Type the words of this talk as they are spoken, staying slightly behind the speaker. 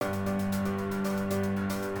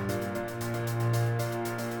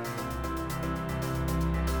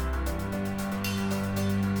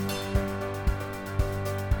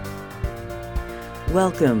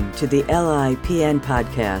Welcome to the LIPN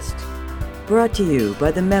podcast, brought to you by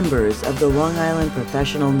the members of the Long Island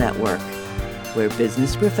Professional Network, where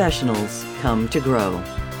business professionals come to grow.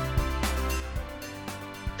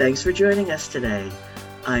 Thanks for joining us today.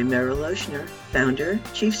 I'm Meryl Oshner, founder,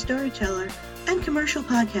 chief storyteller, and commercial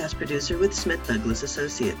podcast producer with Smith Douglas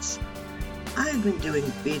Associates. I've been doing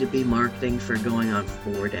B2B marketing for going on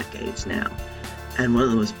 4 decades now, and one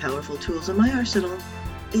of the most powerful tools in my arsenal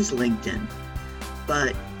is LinkedIn.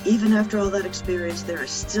 But even after all that experience, there are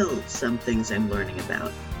still some things I'm learning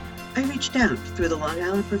about. I reached out through the Long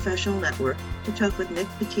Island Professional Network to talk with Nick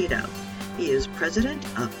Petito. He is president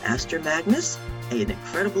of Astor Magnus, an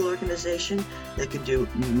incredible organization that can do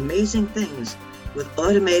amazing things with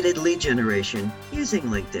automated lead generation using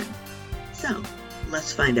LinkedIn. So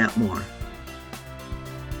let's find out more.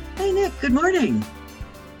 Hey, Nick, good morning.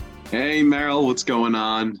 Hey, Meryl, what's going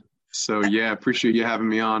on? So appreciate you having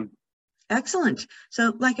me on. Excellent.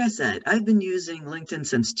 So like I said, I've been using LinkedIn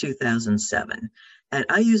since 2007, and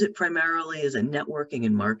I use it primarily as a networking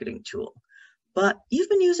and marketing tool. But you've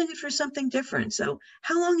been using it for something different. So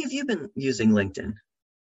how long have you been using LinkedIn?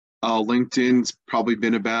 LinkedIn's probably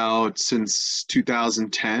been about since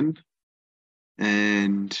 2010,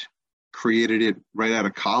 and created it right out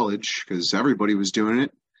of college because everybody was doing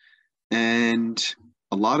it. And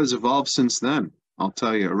a lot has evolved since then. I'll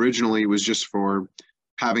tell you, originally it was just for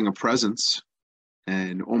having a presence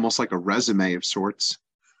and almost like a resume of sorts.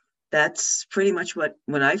 That's pretty much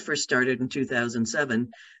when I first started in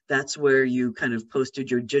 2007, that's where you kind of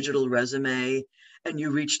posted your digital resume and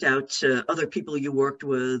you reached out to other people you worked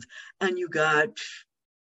with and you got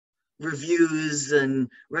reviews and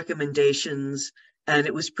recommendations, and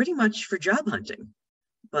it was pretty much for job hunting.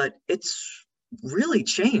 But it's really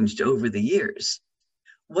changed over the years.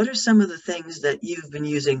 What are some of the things that you've been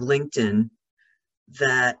using LinkedIn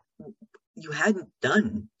that you hadn't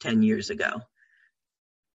done 10 years ago?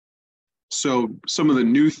 So some of the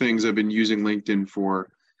new things I've been using LinkedIn for,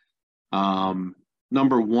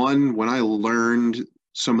 number one, when I learned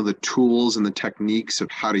some of the tools and the techniques of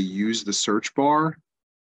how to use the search bar,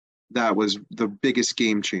 that was the biggest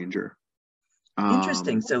game changer.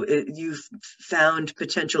 Interesting. So you've found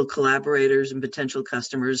potential collaborators and potential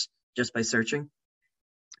customers just by searching?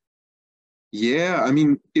 Yeah, I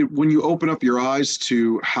mean, when you open up your eyes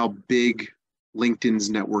to how big LinkedIn's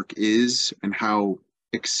network is and how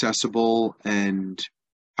accessible and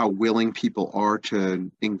how willing people are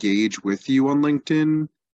to engage with you on LinkedIn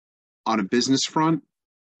on a business front,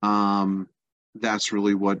 that's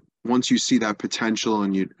really what, once you see that potential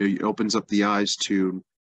and it opens up the eyes to,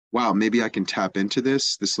 wow, maybe I can tap into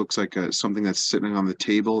this. This looks like something that's sitting on the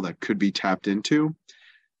table that could be tapped into.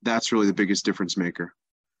 That's really the biggest difference maker.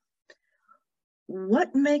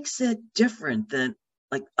 What makes it different than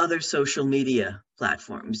like other social media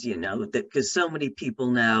platforms, that because so many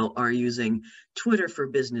people now are using Twitter for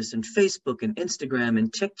business and Facebook and Instagram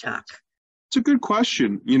and TikTok? It's a good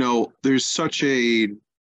question. There's such a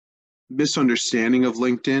misunderstanding of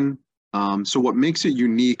LinkedIn. So what makes it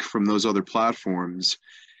unique from those other platforms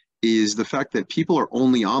is the fact that people are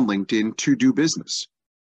only on LinkedIn to do business.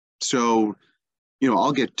 So,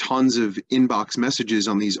 I'll get tons of inbox messages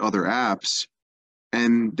on these other apps,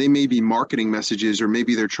 and they may be marketing messages, or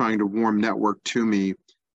maybe they're trying to warm network to me.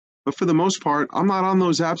 But for the most part, I'm not on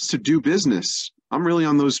those apps to do business. I'm really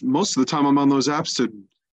on those, most of the time I'm on those apps to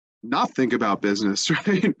not think about business,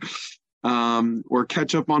 right? Or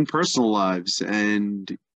catch up on personal lives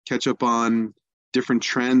and catch up on different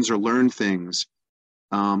trends or learn things.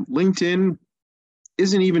 LinkedIn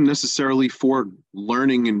isn't even necessarily for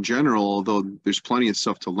learning in general, although there's plenty of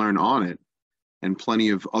stuff to learn on it and plenty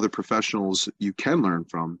of other professionals you can learn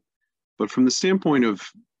from. But from the standpoint of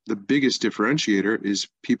the biggest differentiator is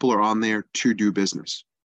people are on there to do business.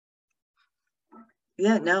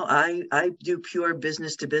 Yeah, no, I do pure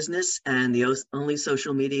business to business, and the only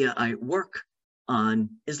social media I work on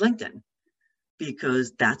is LinkedIn,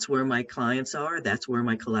 because that's where my clients are, that's where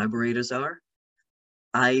my collaborators are.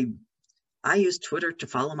 I use Twitter to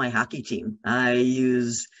follow my hockey team. I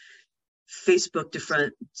use Facebook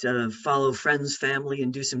to follow friends, family,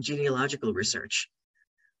 and do some genealogical research.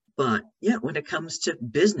 But yeah, when it comes to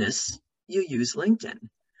business, you use LinkedIn.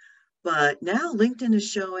 But now LinkedIn is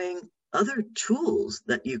showing other tools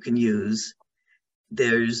that you can use.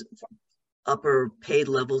 There's upper paid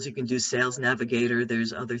levels. You can do Sales Navigator.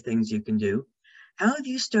 There's other things you can do. How have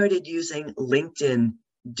you started using LinkedIn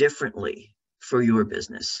differently for your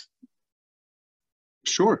business?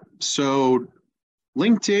 Sure. So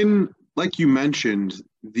LinkedIn, like you mentioned,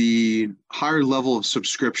 the higher level of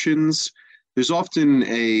subscriptions, there's often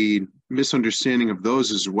a misunderstanding of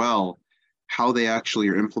those as well. how they actually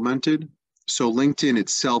are implemented. So LinkedIn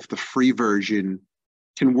itself, the free version,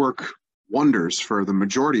 can work wonders for the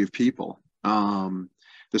majority of people.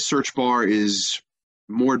 The search bar is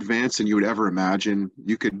more advanced than you would ever imagine.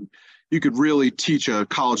 You could really teach a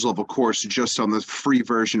college level course just on the free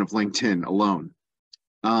version of LinkedIn alone.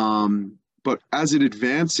 But as it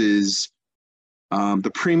advances,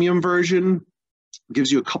 the premium version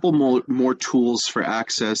gives you a couple more tools for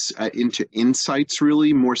access into insights,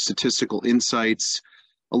 really more statistical insights,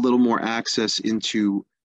 a little more access into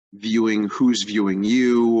viewing who's viewing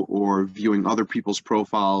you or viewing other people's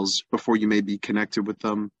profiles before you may be connected with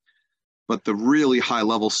them. But the really high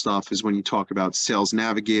level stuff is when you talk about Sales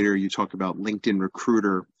Navigator, you talk about LinkedIn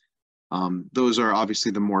Recruiter. Those are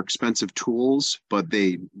obviously the more expensive tools, but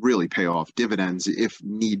they really pay off dividends if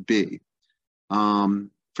need be.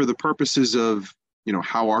 For the purposes of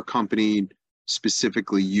how our company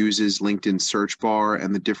specifically uses LinkedIn search bar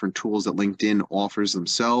and the different tools that LinkedIn offers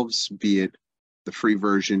themselves, be it the free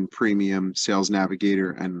version, premium, Sales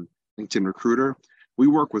Navigator, and LinkedIn Recruiter, we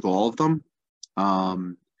work with all of them.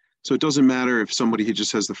 So it doesn't matter if somebody who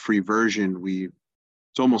just has the free version,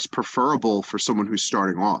 it's almost preferable for someone who's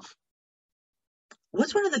starting off.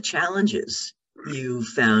 What's one of the challenges you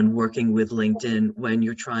found working with LinkedIn when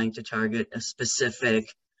you're trying to target a specific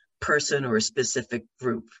person or a specific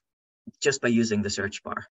group just by using the search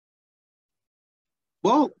bar?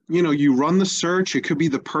 Well, you run the search. It could be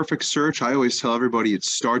the perfect search. I always tell everybody it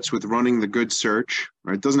starts with running the good search,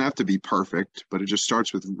 right? It doesn't have to be perfect, but it just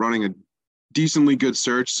starts with running a decently good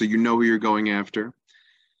search so you know who you're going after.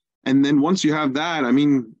 And then once you have that,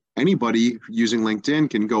 anybody using LinkedIn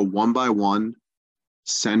can go one by one,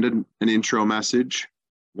 send an intro message.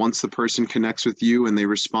 Once the person connects with you and they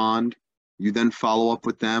respond, you then follow up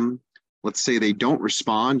with them. Let's say they don't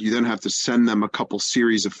respond, you then have to send them a couple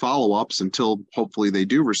series of follow-ups until hopefully they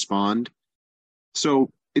do respond.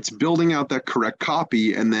 So it's building out that correct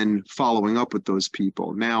copy and then following up with those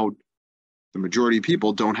people. Now, the majority of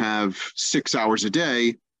people don't have 6 hours a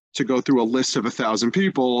day to go through a list of 1,000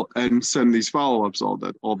 people and send these follow-ups all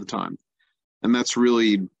the time. And that's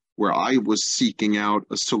really where I was seeking out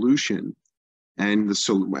a solution. And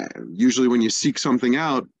usually when you seek something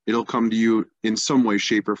out, it'll come to you in some way,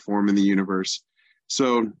 shape, or form in the universe.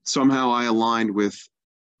 So somehow I aligned with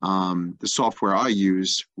the software I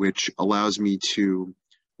use, which allows me to,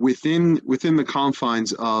 within the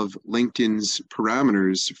confines of LinkedIn's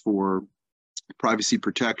parameters for privacy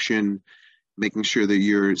protection, making sure that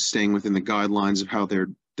you're staying within the guidelines of how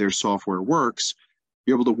their software works,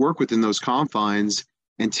 be able to work within those confines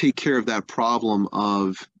and take care of that problem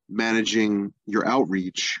of managing your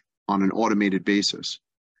outreach on an automated basis.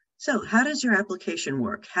 So how does your application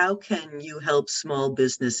work? How can you help small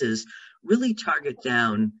businesses really target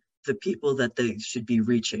down the people that they should be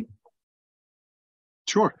reaching?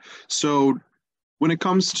 Sure. So when it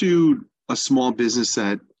comes to a small business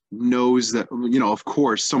that knows that, of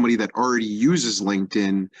course, somebody that already uses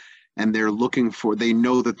LinkedIn and they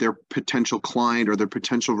know that their potential client or their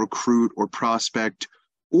potential recruit or prospect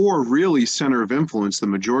or really center of influence the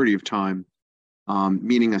majority of time,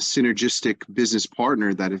 meaning a synergistic business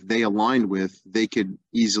partner that if they aligned with, they could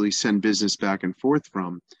easily send business back and forth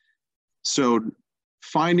from. So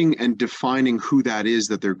finding and defining who that is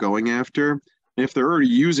that they're going after, and if they're already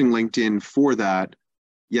using LinkedIn for that,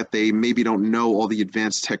 yet they maybe don't know all the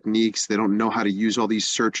advanced techniques, they don't know how to use all these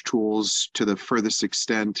search tools to the furthest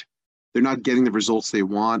extent, they're not getting the results they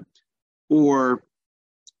want, or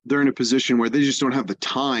they're in a position where they just don't have the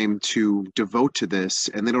time to devote to this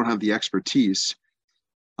and they don't have the expertise.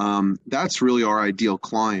 That's really our ideal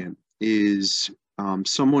client, is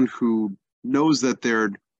someone who knows that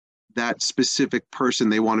that specific person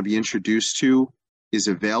they want to be introduced to is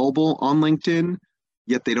available on LinkedIn,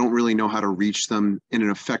 yet they don't really know how to reach them in an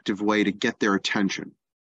effective way to get their attention.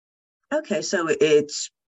 Okay, so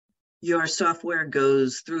your software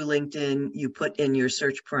goes through LinkedIn, you put in your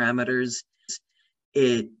search parameters,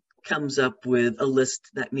 it comes up with a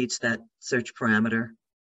list that meets that search parameter,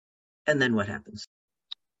 and then what happens?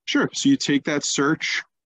 Sure. So you take that search,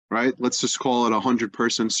 right? Let's just call it a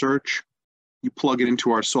 100-person search. You plug it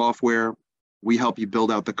into our software. We help you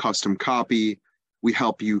build out the custom copy. We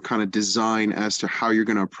help you kind of design as to how you're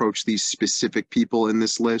going to approach these specific people in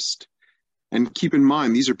this list. And keep in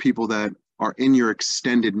mind, these are people that are in your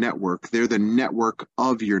extended network. They're the network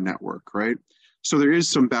of your network, right? So there is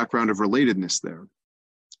some background of relatedness there.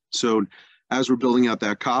 So as we're building out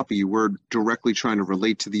that copy, we're directly trying to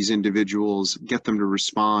relate to these individuals, get them to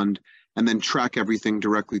respond, and then track everything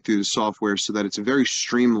directly through the software so that it's very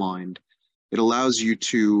streamlined. It allows you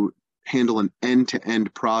to handle an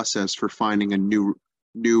end-to-end process for finding a new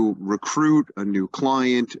new recruit, a new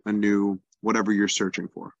client, a new whatever you're searching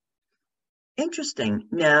for. Interesting.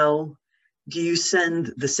 Now, do you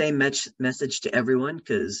send the same message to everyone?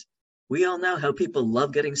 Because we all know how people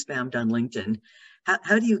love getting spammed on LinkedIn.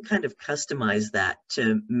 How do you kind of customize that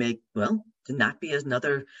to make, well, to not be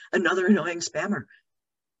another annoying spammer?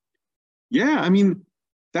 Yeah, I mean,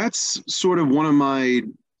 that's sort of one of my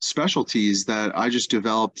specialties that I just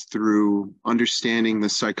developed through understanding the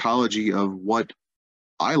psychology of what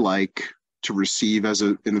I like to receive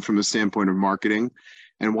from the standpoint of marketing,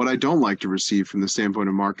 and what I don't like to receive from the standpoint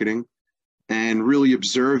of marketing, and really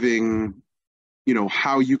observing,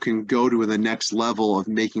 how you can go to the next level of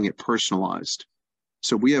making it personalized.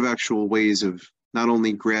 So we have actual ways of not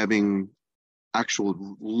only grabbing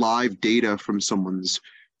actual live data from someone's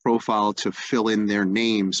profile to fill in their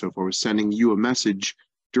name. So if I was sending you a message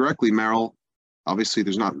directly, Meryl, obviously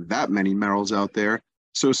there's not that many Meryls out there.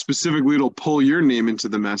 So specifically, it'll pull your name into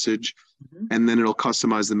the message, and then it'll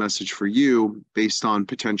customize the message for you based on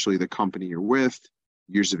potentially the company you're with,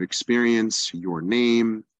 years of experience, your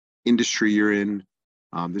name, industry you're in.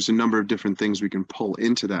 There's a number of different things we can pull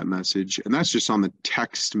into that message, and that's just on the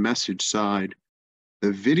text message side.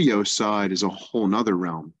 The video side is a whole nother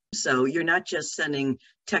realm. So you're not just sending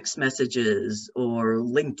text messages or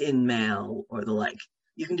LinkedIn mail or the like.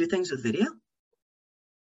 You can do things with video?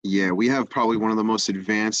 Yeah, we have probably one of the most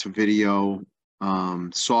advanced video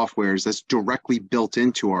softwares that's directly built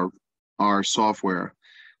into our software.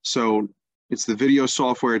 So it's the video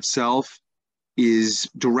software itself is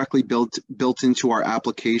directly built into our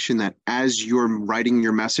application, that as you're writing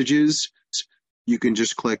your messages, you can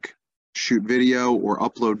just click shoot video or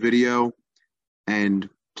upload video and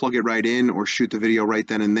plug it right in, or shoot the video right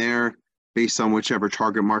then and there based on whichever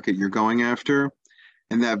target market you're going after.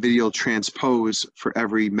 And that video will transpose for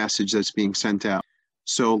every message that's being sent out.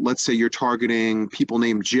 So let's say you're targeting people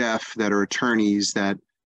named Jeff that are attorneys that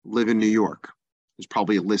live in New York. There's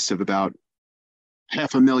probably a list of about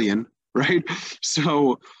 500,000, right?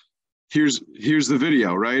 So here's the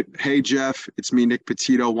video, right? Hey, Jeff, it's me, Nick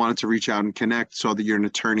Petito, wanted to reach out and connect. Saw that you're an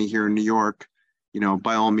attorney here in New York.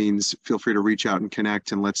 By all means, feel free to reach out and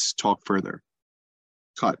connect, and let's talk further.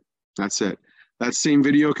 Cut. That's it. That same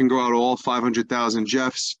video can go out to all 500,000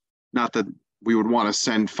 Jeffs. Not that we would want to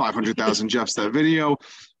send 500,000 Jeffs that video,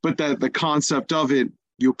 but that the concept of it,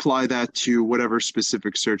 you apply that to whatever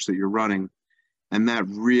specific search that you're running. And that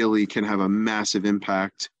really can have a massive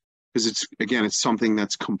impact, because it's something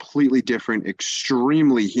that's completely different,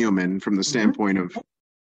 extremely human from the standpoint of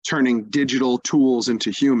turning digital tools into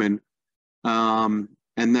human. And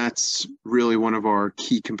that's really one of our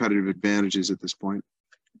key competitive advantages at this point.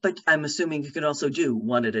 But I'm assuming you can also do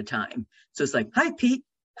one at a time. So it's like, hi, Pete.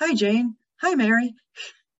 Hi, Jane. Hi, Mary.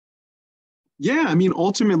 Yeah, I mean,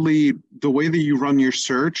 ultimately, the way that you run your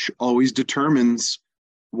search always determines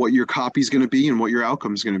what your copy is going to be and what your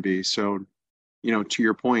outcome is going to be. So, to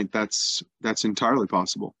your point, that's entirely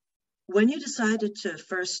possible. When you decided to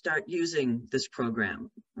first start using this program,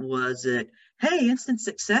 was it, hey, instant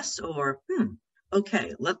success, or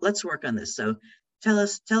okay, let's work on this? So tell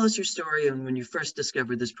us your story and when you first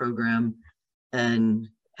discovered this program and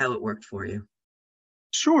how it worked for you.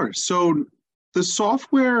 Sure. So the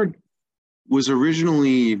software was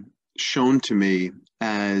originally shown to me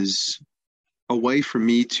as a way for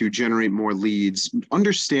me to generate more leads,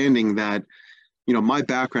 understanding that, my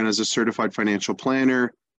background as a certified financial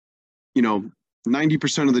planner,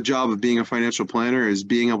 90% of the job of being a financial planner is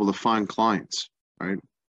being able to find clients, right?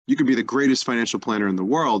 You could be the greatest financial planner in the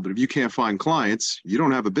world, but if you can't find clients, you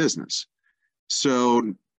don't have a business.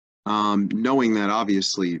 So knowing that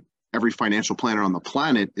obviously every financial planner on the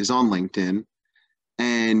planet is on LinkedIn,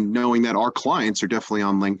 and knowing that our clients are definitely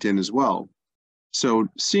on LinkedIn as well. So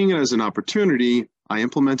seeing it as an opportunity, I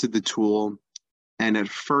implemented the tool. And at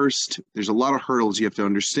first, there's a lot of hurdles you have to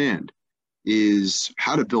understand, is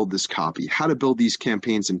how to build this copy, how to build these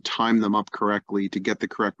campaigns and time them up correctly to get the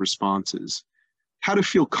correct responses, how to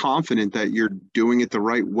feel confident that you're doing it the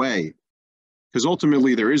right way. Because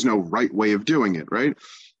ultimately, there is no right way of doing it, right?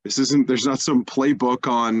 There's not some playbook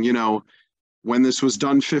on, when this was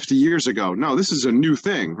done 50 years ago. No, this is a new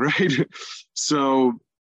thing, right? So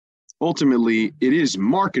ultimately, it is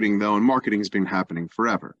marketing, though, and marketing has been happening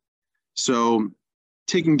forever. So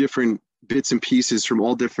taking different bits and pieces from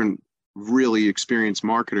all different really experienced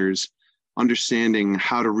marketers, understanding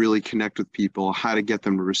how to really connect with people, how to get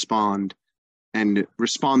them to respond, and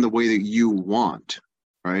respond the way that you want,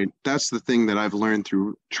 right? That's the thing that I've learned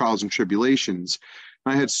through trials and tribulations.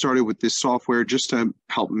 I had started with this software just to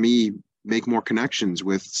help me make more connections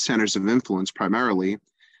with centers of influence primarily,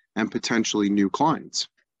 and potentially new clients.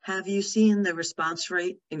 Have you seen the response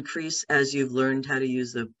rate increase as you've learned how to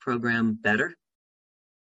use the program better?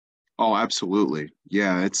 Oh, absolutely.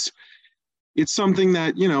 Yeah, it's something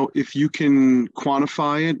that, if you can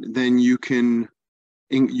quantify it, then you can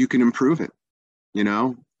improve it,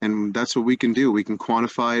 and that's what we can do. We can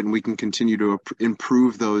quantify it and we can continue to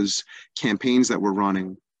improve those campaigns that we're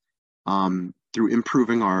running through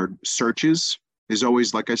improving our searches. Is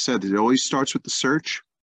always, like I said, it always starts with the search,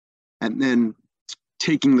 and then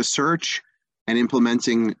taking the search and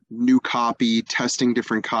implementing new copy, testing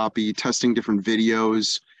different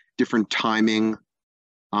videos, different timing.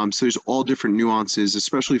 So there's all different nuances,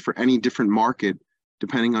 especially for any different market,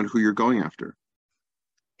 depending on who you're going after.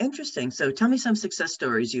 Interesting. So tell me some success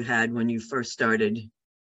stories you had when you first started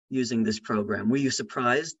using this program. Were you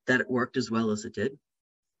surprised that it worked as well as it did?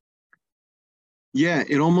 Yeah,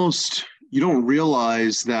 you don't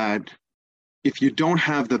realize that if you don't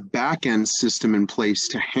have the back end system in place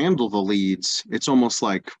to handle the leads, it's almost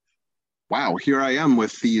like, wow, here I am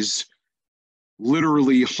with these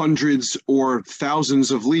literally hundreds or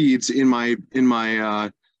thousands of leads in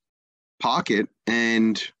my pocket,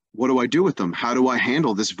 and what do I do with them? How do I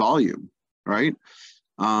handle this volume, right?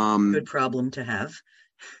 Good problem to have.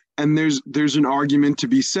 And there's an argument to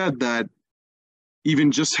be said that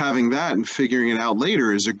even just having that and figuring it out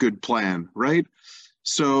later is a good plan, right?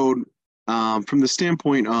 So from the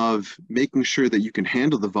standpoint of making sure that you can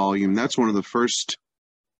handle the volume, that's one of the first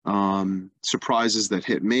surprises that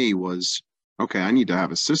hit me was, okay, I need to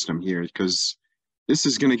have a system here because this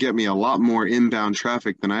is going to get me a lot more inbound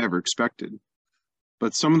traffic than I ever expected.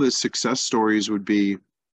 But some of the success stories would be,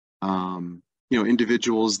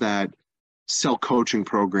 individuals that sell coaching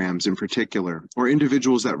programs in particular, or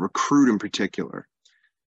individuals that recruit in particular.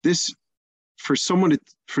 This, for someone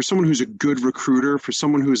who's a good recruiter, for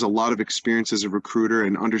someone who has a lot of experience as a recruiter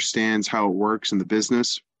and understands how it works in the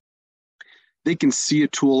business, they can see a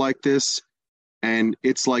tool like this, and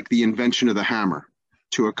it's like the invention of the hammer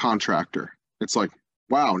to a contractor. It's like,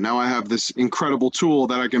 wow, now I have this incredible tool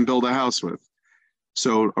that I can build a house with.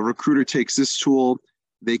 So a recruiter takes this tool,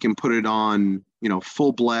 they can put it on,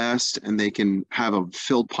 full blast, and they can have a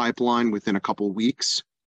filled pipeline within a couple of weeks.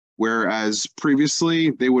 Whereas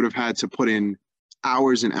previously they would have had to put in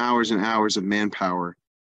hours and hours and hours of manpower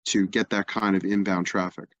to get that kind of inbound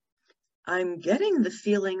traffic. I'm getting the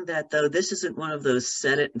feeling that, though, this isn't one of those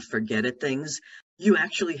set it and forget it things. You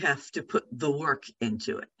actually have to put the work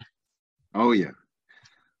into it. Oh, yeah.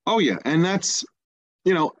 And that's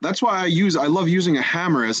why I love using a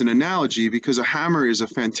hammer as an analogy, because a hammer is a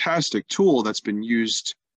fantastic tool that's been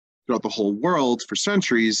used throughout the whole world for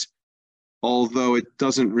centuries, although it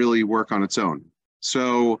doesn't really work on its own.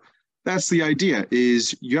 So that's the idea,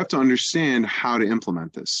 is you have to understand how to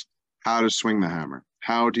implement this, how to swing the hammer,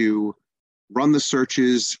 how to run the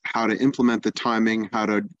searches, how to implement the timing, how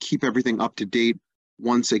to keep everything up to date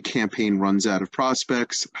once a campaign runs out of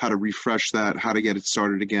prospects, how to refresh that, how to get it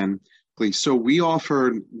started again. So we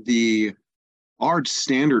offer our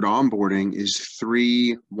standard onboarding is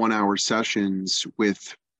 3 1-hour sessions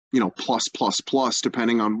with, plus,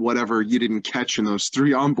 depending on whatever you didn't catch in those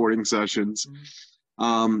 3 onboarding sessions.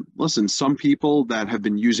 Listen, some people that have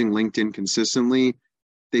been using LinkedIn consistently,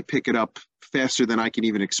 they pick it up faster than I can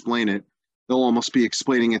even explain it. They'll almost be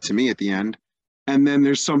explaining it to me at the end. And then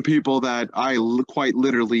there's some people that I quite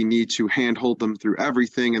literally need to handhold them through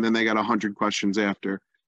everything, and then they got 100 questions after.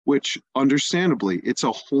 Which, understandably, it's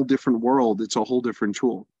a whole different world. It's a whole different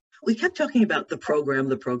tool. We kept talking about the program.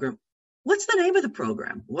 What's the name of the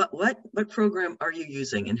program? What program are you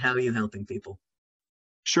using, and how are you helping people?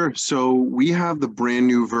 Sure. So we have the brand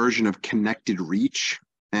new version of Connected Reach,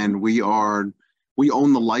 and we own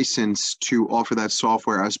the license to offer that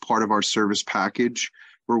software as part of our service package,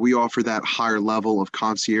 where we offer that higher level of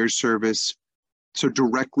concierge service. So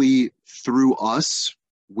directly through us,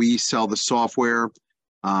 we sell the software.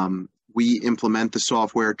 We implement the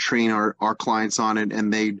software, train our clients on it,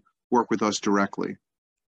 and they work with us directly.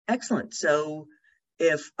 Excellent. So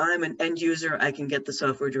if I'm an end user, I can get the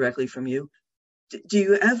software directly from you. Do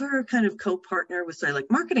you ever kind of co-partner with, say,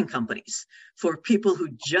 like marketing companies for people who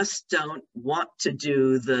just don't want to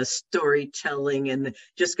do the storytelling and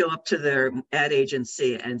just go up to their ad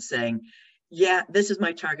agency and saying, yeah, this is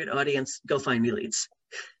my target audience, go find me leads?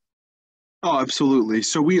 Oh, absolutely.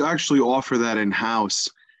 So we actually offer that in-house,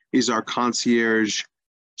 is our concierge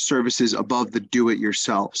services above the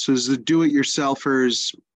do-it-yourself. So there's the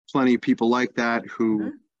do-it-yourselfers, plenty of people like that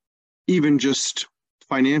who even just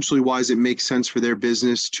financially wise, it makes sense for their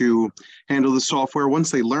business to handle the software.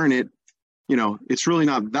 Once they learn it, it's really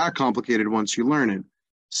not that complicated once you learn it.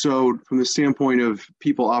 So from the standpoint of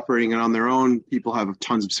people operating it on their own, people have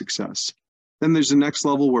tons of success. Then there's the next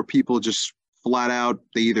level where people just flat out,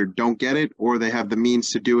 they either don't get it or they have the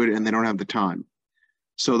means to do it and they don't have the time.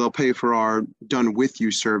 So they'll pay for our done with you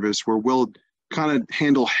service, where we'll kind of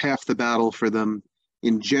handle half the battle for them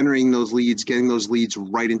in generating those leads, getting those leads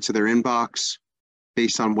right into their inbox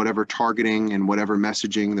based on whatever targeting and whatever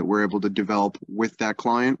messaging that we're able to develop with that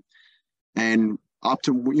client. And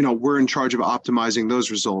we're in charge of optimizing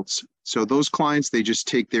those results. So those clients, they just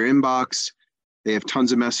take their inbox, they have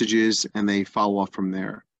tons of messages, and they follow up from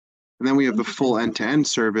there. And then we have the full end-to-end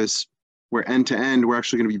service, where end-to-end, we're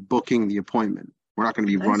actually going to be booking the appointment. We're not going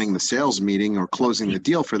to be running the sales meeting or closing the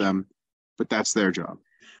deal for them, but that's their job.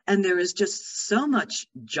 And there is just so much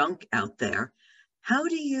junk out there. How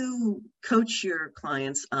do you coach your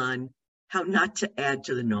clients on how not to add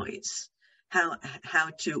to the noise? How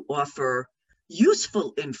to offer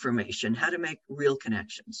useful information, how to make real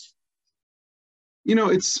connections?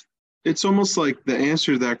 It's almost like the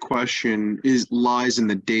answer to that question lies in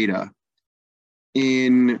the data.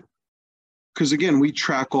 Because again, we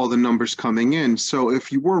track all the numbers coming in. So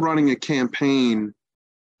if you were running a campaign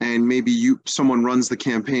and maybe someone runs the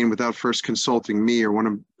campaign without first consulting me or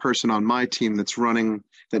one person on my team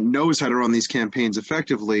that knows how to run these campaigns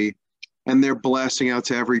effectively, and they're blasting out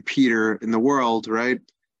to every Peter in the world, right?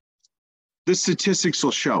 The statistics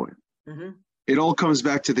will show it. Mm-hmm. It all comes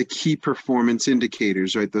back to the key performance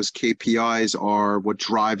indicators, right? Those KPIs are what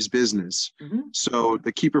drives business. Mm-hmm. So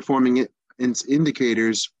the key performing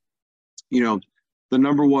indicators, the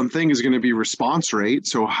number one thing is going to be response rate.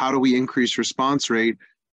 So how do we increase response rate?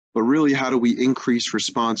 But really, how do we increase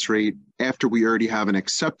response rate after we already have an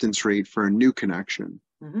acceptance rate for a new connection?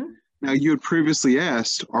 Mm-hmm. Now, you had previously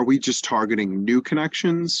asked, are we just targeting new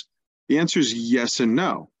connections? The answer is yes and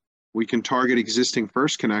no. We can target existing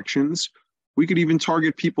first connections. We could even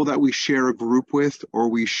target people that we share a group with or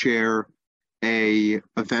we share a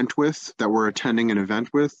event with, that we're attending an event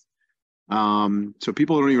with. So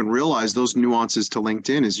people don't even realize those nuances to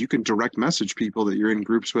LinkedIn is you can direct message people that you're in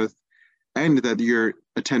groups with and that you're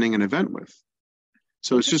attending an event with.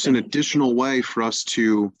 So it's just an additional way for us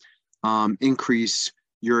to increase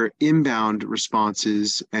your inbound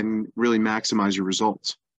responses and really maximize your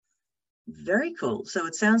results. Very cool. So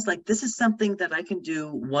it sounds like this is something that I can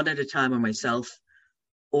do one at a time on myself,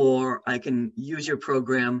 or I can use your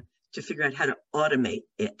program to figure out how to automate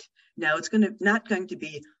it. Now it's not going to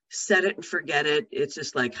be set it and forget it. It's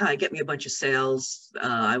just like, hi, get me a bunch of sales.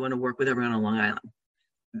 I want to work with everyone on Long Island.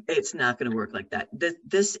 It's not going to work like that.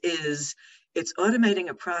 It's automating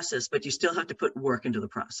a process, but you still have to put work into the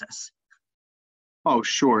process. Oh,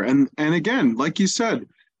 sure. And again, like you said,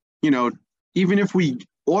 even if we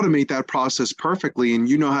automate that process perfectly and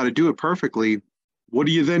you know how to do it perfectly, what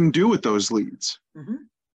do you then do with those leads? Mm-hmm.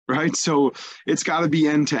 Right? So it's got to be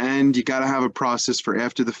end to end. You got to have a process for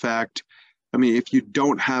after the fact. I mean, if you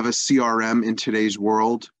don't have a CRM in today's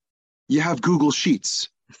world, you have Google Sheets.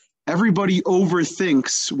 Everybody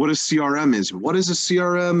overthinks what a CRM is. What is a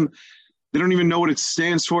CRM? They don't even know what it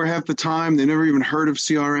stands for half the time. They never even heard of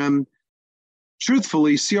CRM.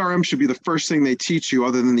 Truthfully, CRM should be the first thing they teach you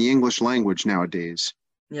other than the English language nowadays.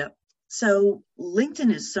 Yep. So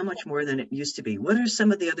LinkedIn is so much more than it used to be. What are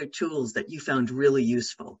some of the other tools that you found really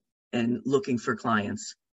useful in looking for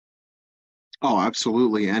clients? Oh,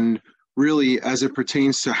 absolutely. And really, as it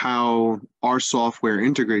pertains to how our software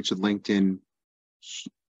integrates with LinkedIn,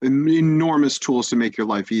 enormous tools to make your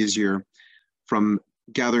life easier, from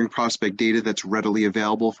gathering prospect data that's readily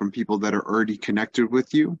available from people that are already connected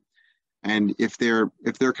with you. And if they're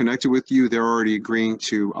connected with you, they're already agreeing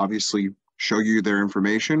to obviously show you their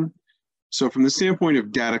information. So from the standpoint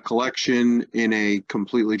of data collection in a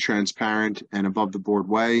completely transparent and above the board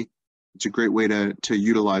way, it's a great way to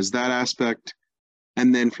utilize that aspect.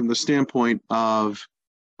 And then from the standpoint of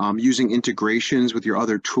using integrations with your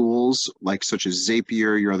other tools, like such as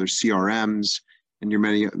Zapier, your other CRMs, and your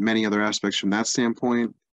many other aspects from that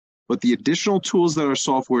standpoint. But the additional tools that our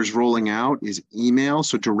software is rolling out is email,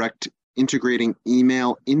 so direct integrating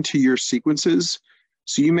email into your sequences.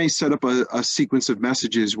 So you may set up a sequence of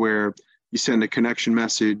messages where you send a connection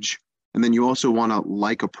message, and then you also want to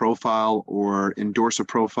like a profile or endorse a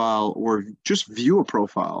profile or just view a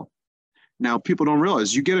profile. Now, people don't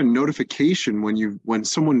realize you get a notification when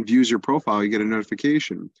someone views your profile, you get a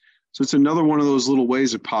notification. So it's another one of those little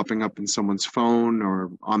ways of popping up in someone's phone or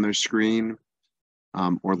on their screen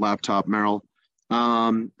or laptop, Merrill.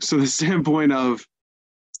 So the standpoint of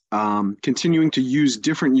continuing to use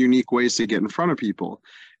different unique ways to get in front of people.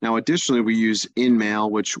 Now, additionally, we use InMail,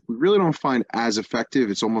 which we really don't find as effective.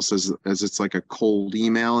 It's almost as it's like a cold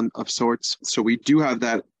email of sorts. So we do have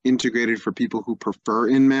that integrated for people who prefer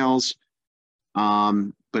InMails.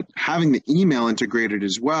 But having the email integrated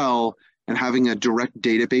as well, and having a direct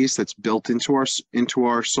database that's built into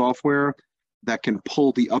our software that can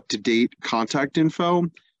pull the up-to-date contact info,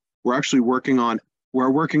 we're working on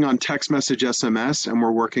text message SMS, and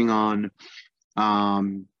we're working on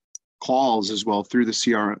calls as well through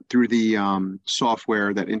the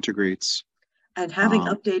software that integrates. And having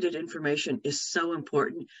updated information is so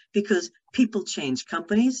important because people change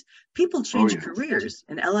companies, people change careers.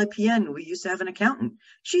 In LIPN, we used to have an accountant.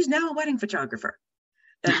 She's now a wedding photographer.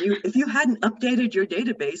 And if you hadn't updated your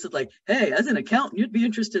database of like, hey, as an accountant, you'd be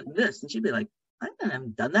interested in this. And she'd be like, I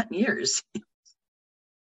haven't done that in years.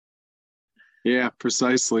 Yeah,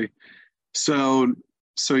 precisely. So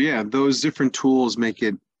yeah, those different tools make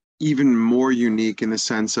it even more unique in the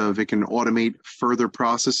sense of it can automate further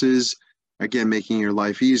processes, again, making your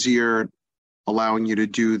life easier, allowing you to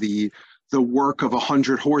do the work of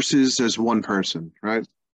 100 horses as one person, right?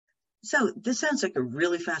 So this sounds like a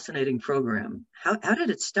really fascinating program. How did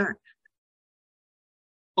it start?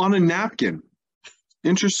 On a napkin.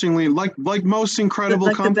 Interestingly, like most incredible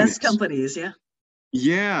companies. The best companies, yeah.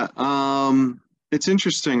 Yeah, it's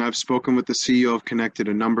interesting. I've spoken with the CEO of Connected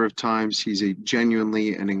a number of times. He's a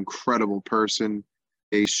genuinely an incredible person,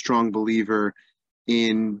 a strong believer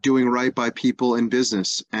in doing right by people in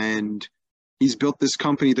business. And he's built this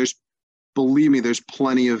company. Believe me, there's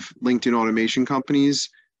plenty of LinkedIn automation companies.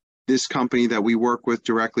 This company that we work with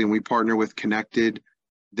directly and we partner with, Connected,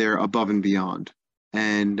 they're above and beyond.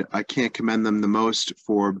 And I can't commend them the most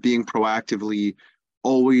for being proactively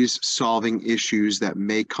always solving issues that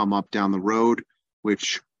may come up down the road,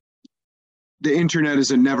 which the internet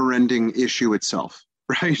is a never-ending issue itself,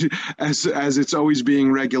 right? As it's always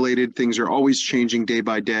being regulated, things are always changing day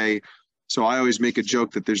by day. So I always make a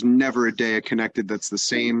joke that there's never a day at Connected that's the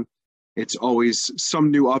same. It's always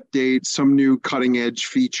some new update, some new cutting edge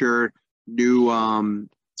feature, new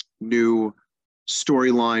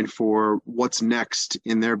storyline for what's next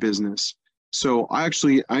in their business. So I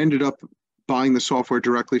ended up buying the software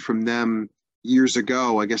directly from them years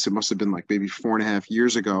ago. I guess it must have been like maybe 4.5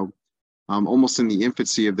 years ago, almost in the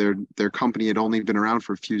infancy of their company. Had only been around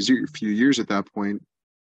for a few years at that point.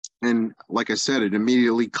 And like I said, it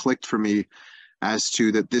immediately clicked for me as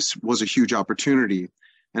to that this was a huge opportunity.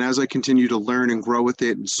 And as I continued to learn and grow with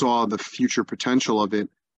it and saw the future potential of it,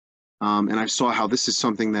 and I saw how this is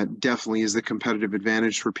something that definitely is the competitive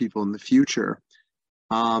advantage for people in the future.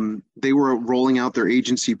 They were rolling out their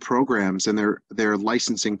agency programs and their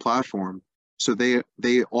licensing platform. So they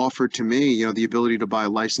offered to me, the ability to buy a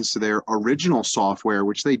license to their original software,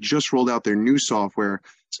 which they just rolled out their new software.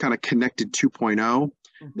 It's kind of Connected 2.0.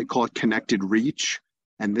 Mm-hmm. They call it Connected Reach.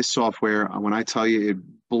 And this software, when I tell you, it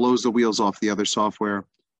blows the wheels off the other software.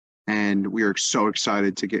 And we are so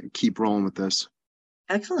excited to keep rolling with this.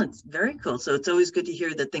 Excellent. Very cool. So it's always good to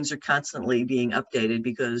hear that things are constantly being updated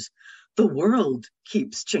because the world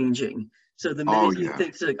keeps changing. So the minute you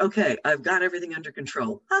think, like, okay, I've got everything under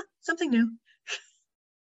control, something new.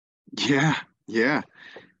 Yeah.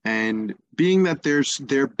 And being that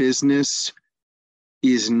their business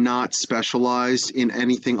is not specialized in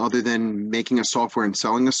anything other than making a software and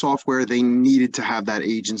selling a software, they needed to have that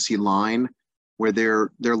agency line where they're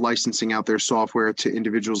licensing out their software to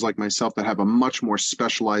individuals like myself that have a much more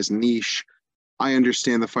specialized niche. I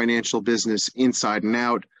understand the financial business inside and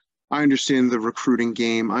out. I understand the recruiting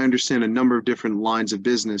game. I understand a number of different lines of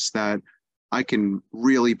business that I can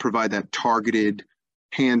really provide that targeted,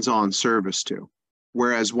 hands-on service to.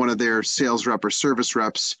 Whereas one of their sales rep or service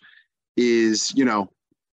reps is, a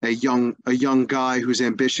young guy who's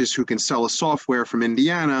ambitious who can sell a software from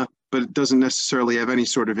Indiana, but doesn't necessarily have any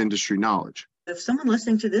sort of industry knowledge. If someone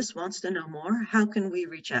listening to this wants to know more, how can we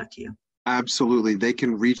reach out to you? Absolutely. They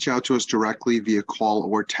can reach out to us directly via call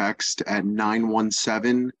or text at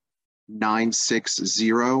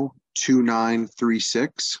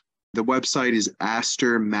 917-960-2936. The website is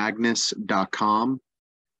astormagnus.com,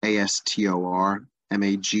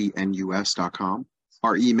 ASTORMAGNUS.com.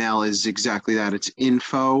 Our email is exactly that. It's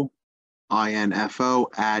info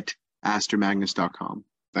at astormagnus.com.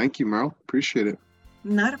 Thank you, Meryl. Appreciate it.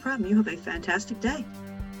 Not a problem. You have a fantastic day.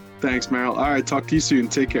 Thanks, Meryl. All right, talk to you soon.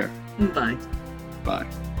 Take care. Bye. Bye.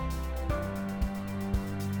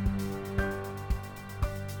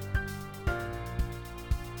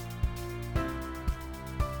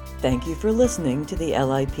 Thank you for listening to the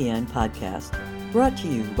LIPN podcast, brought to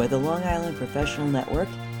you by the Long Island Professional Network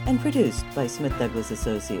and produced by Smith Douglas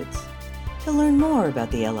Associates. To learn more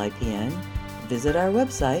about the LIPN, visit our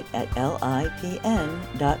website at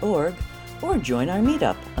lipn.org or join our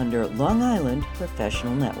meetup under Long Island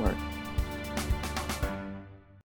Professional Network.